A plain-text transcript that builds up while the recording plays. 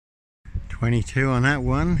22 on that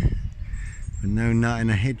one, but no nut in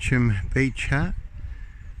a Hitcham beach hut.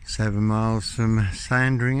 7 miles from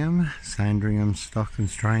Sandringham. Sandringham stock and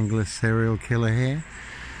strangler serial killer here.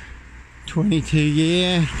 22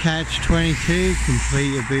 year, catch 22,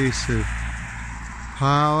 complete abuse of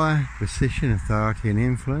power, position, authority and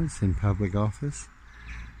influence in public office.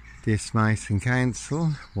 Dis Mason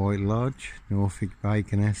Council, White Lodge, Norfolk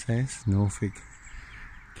Bacon SS, Norfolk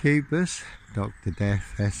Cubus, Dr.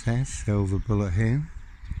 Death SS, Silver Bullet Hume.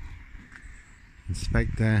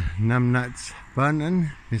 Inspector Numbnuts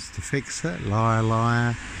Bunton, Mr. Fixer, Liar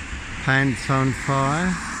Liar, Pants on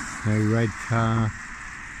Fire, No Red Car,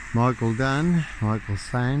 Michael Dunn, Michael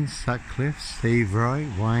Sands, Sutcliffe, Steve Wright,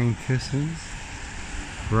 Wayne Cousins,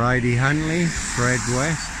 Brady Huntley, Fred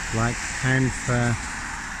West, Black Panther,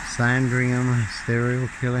 Sandringham serial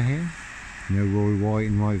killer here. No Roy White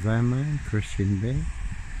and White Van Man, Christian B.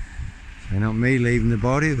 So not me leaving the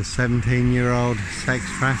body of a 17-year-old sex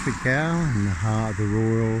traffic girl in the heart of the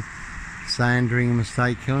Royal Sandringham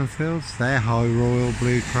Estate killing fields. Their High Royal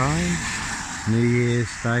Blue crime. New Year's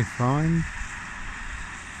Day find.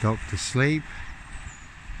 Dr. Sleep,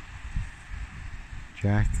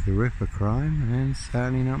 Jack the Ripper crime, and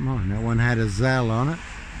certainly not mine. That one had a Zell on it,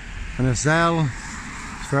 and a Zell is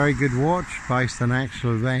a very good watch based on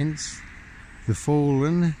actual events. The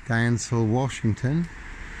Fallen, Dansville, Washington,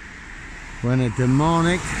 when a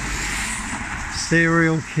demonic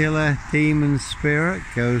serial killer demon spirit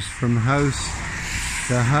goes from host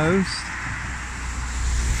to host.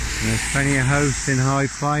 And there's plenty of hosts in high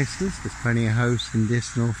places, there's plenty of hosts in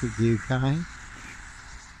this Norfolk, UK. An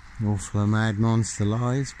awful of mad monster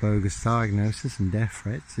lies, bogus diagnosis and death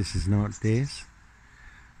threats. This is not this.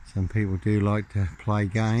 Some people do like to play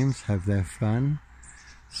games, have their fun,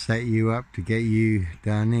 set you up to get you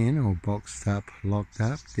done in or boxed up, locked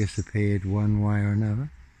up, disappeared one way or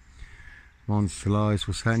another. Monster lies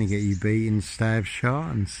will certainly get you beaten, stabbed,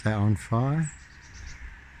 shot and set on fire.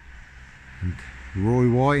 And Roy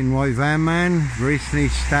White and White Van Man recently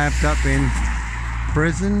stabbed up in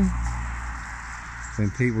prison.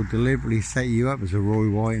 When people deliberately set you up as a Roy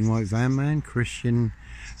White and White Van Man. Christian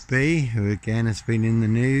B, who again has been in the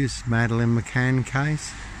news, Madeleine McCann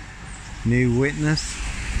case, new witness.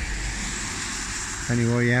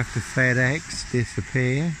 Anyway, you have to FedEx,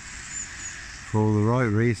 disappear for all the right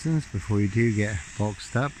reasons before you do get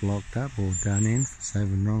boxed up, locked up or done in for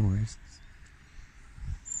 7 wrong reasons.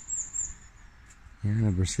 Yeah,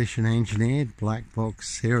 a precision engineered black box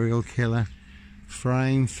serial killer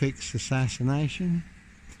frame fixed assassination.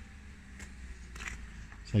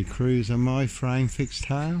 So cruise on my frame fixed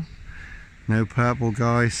tail. No purple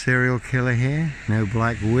guy serial killer here. No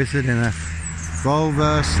black wizard in a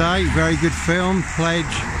Volvo state. Very good film. Pledge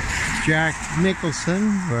Jack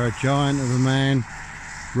Nicholson, where a giant of a man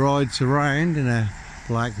rides around in a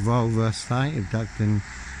black Volvo state, abducting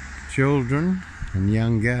children and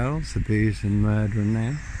young girls, abusing and murdering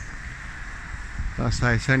them. Like I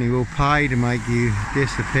say, it's only will pay to make you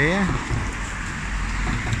disappear.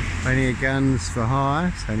 Plenty of guns for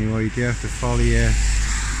hire, so anyway you do have to follow your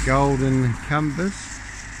golden compass.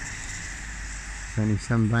 There's only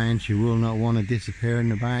some bands you will not want to disappear in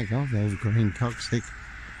the back of. Evergreen Toxic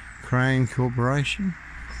Crane Corporation.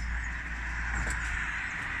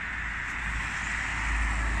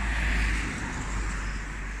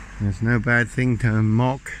 There's no bad thing to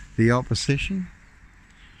mock the opposition.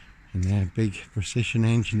 And their big precision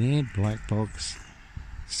engineered black box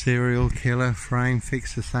serial killer frame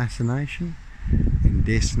fixed assassination in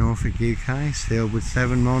Dis, Norfolk, UK, sealed with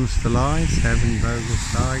 7 monster lies, 7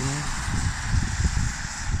 bogus diagnosis.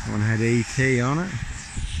 One had ET on it.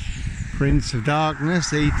 Prince of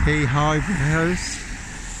Darkness, ET hybrid host.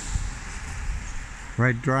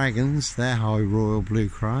 Red Dragons, their High Royal Blue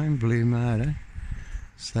crime, blue murder.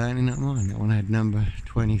 Certainly not mine. That one had number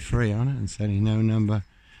 23 on it, and certainly no number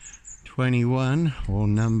 21 or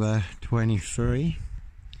number 23.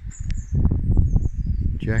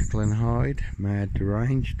 Jekyll and Hyde, mad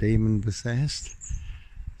deranged, demon possessed.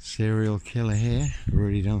 Serial killer here. I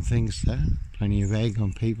really don't think so. Plenty of egg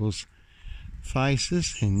on people's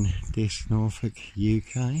faces in this Norfolk,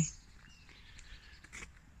 UK.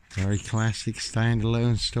 Very classic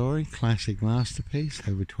standalone story, classic masterpiece,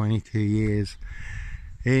 over 22 years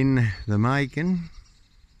in the making.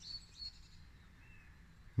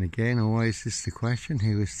 And again, always is the question,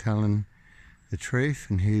 who is telling the truth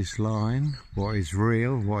and who's lying, what is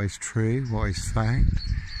real, what is true, what is fact,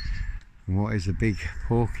 and what is a big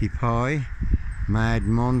porcupine, mad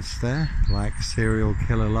monster, black serial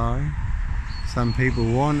killer lie. Some people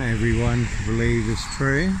want everyone to believe is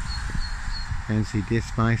true. And see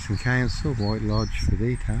Dis Mason Council, White Lodge for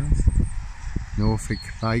details. Norfolk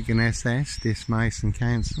Bacon SS, Dis Mason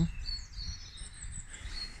Council.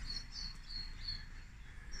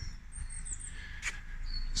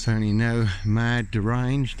 Certainly no mad,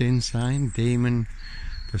 deranged, insane, demon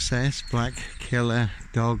possessed black killer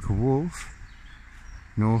dog wolf.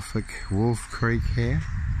 Norfolk Wolf Creek here.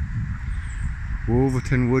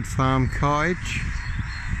 Wolverton Wood Farm Cottage.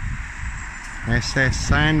 SS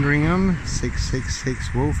Sandringham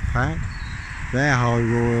 666 Wolf Pack. Their High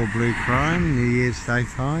Royal Blue Crime, New Year's Day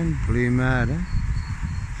Fine, Blue Murder,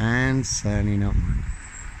 and certainly not mine.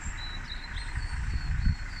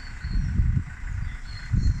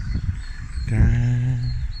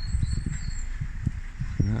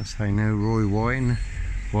 Let's say no Roy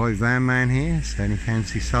White van man here. Certainly can't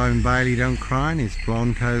see Simon Bailey don't cry. His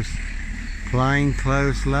blonde toast plain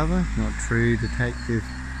clothes lover, not true detective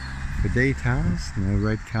for details. No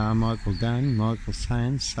red car, Michael Dunn, Michael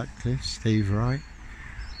Sands, Sutcliffe, Steve Wright,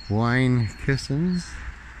 Wayne Kissons,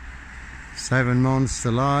 7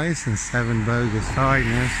 monster lies and 7 bogus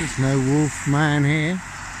diagnoses. No wolf man here.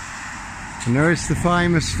 And there is the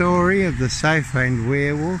famous story of the Southend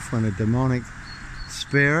werewolf when a demonic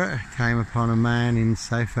spirit came upon a man in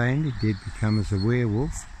Southend. He did become as a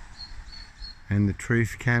werewolf. And the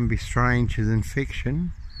truth can be stranger than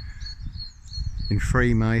fiction. In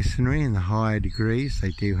Freemasonry, in the higher degrees,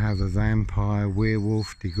 they do have a vampire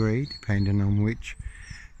werewolf degree, depending on which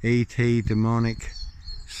ET demonic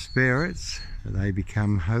spirits that they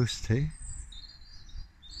become host to.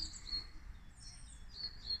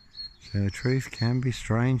 So the truth can be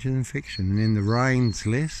stranger than fiction. And in the Reigns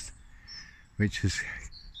list, which is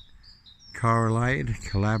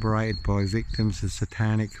collaborated by victims of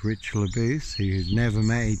satanic ritual abuse who have never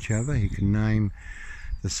met each other, who can name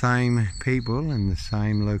the same people in the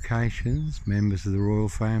same locations, members of the royal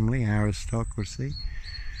family, aristocracy,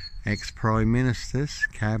 ex-prime ministers,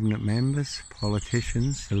 cabinet members,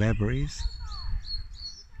 politicians, celebrities.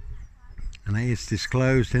 And it is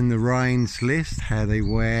disclosed in the Reigns list how they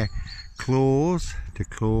wear claws to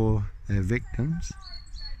claw their victims.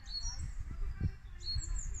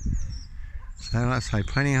 So let's say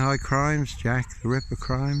plenty of high crimes, Jack the Ripper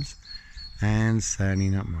crimes, and certainly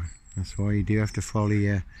not mine. That's why you do have to follow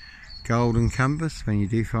your golden compass when you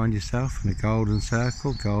do find yourself in a golden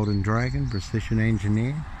circle, golden dragon, precision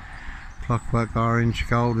engineer, clockwork orange,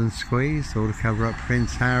 golden squeeze, all to cover up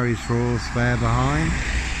Prince Harry's royal spare behind,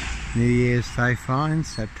 New Year's Day fine,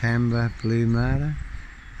 September blue murder,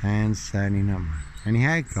 and certainly not mine.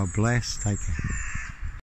 Anyhow, God bless, take care.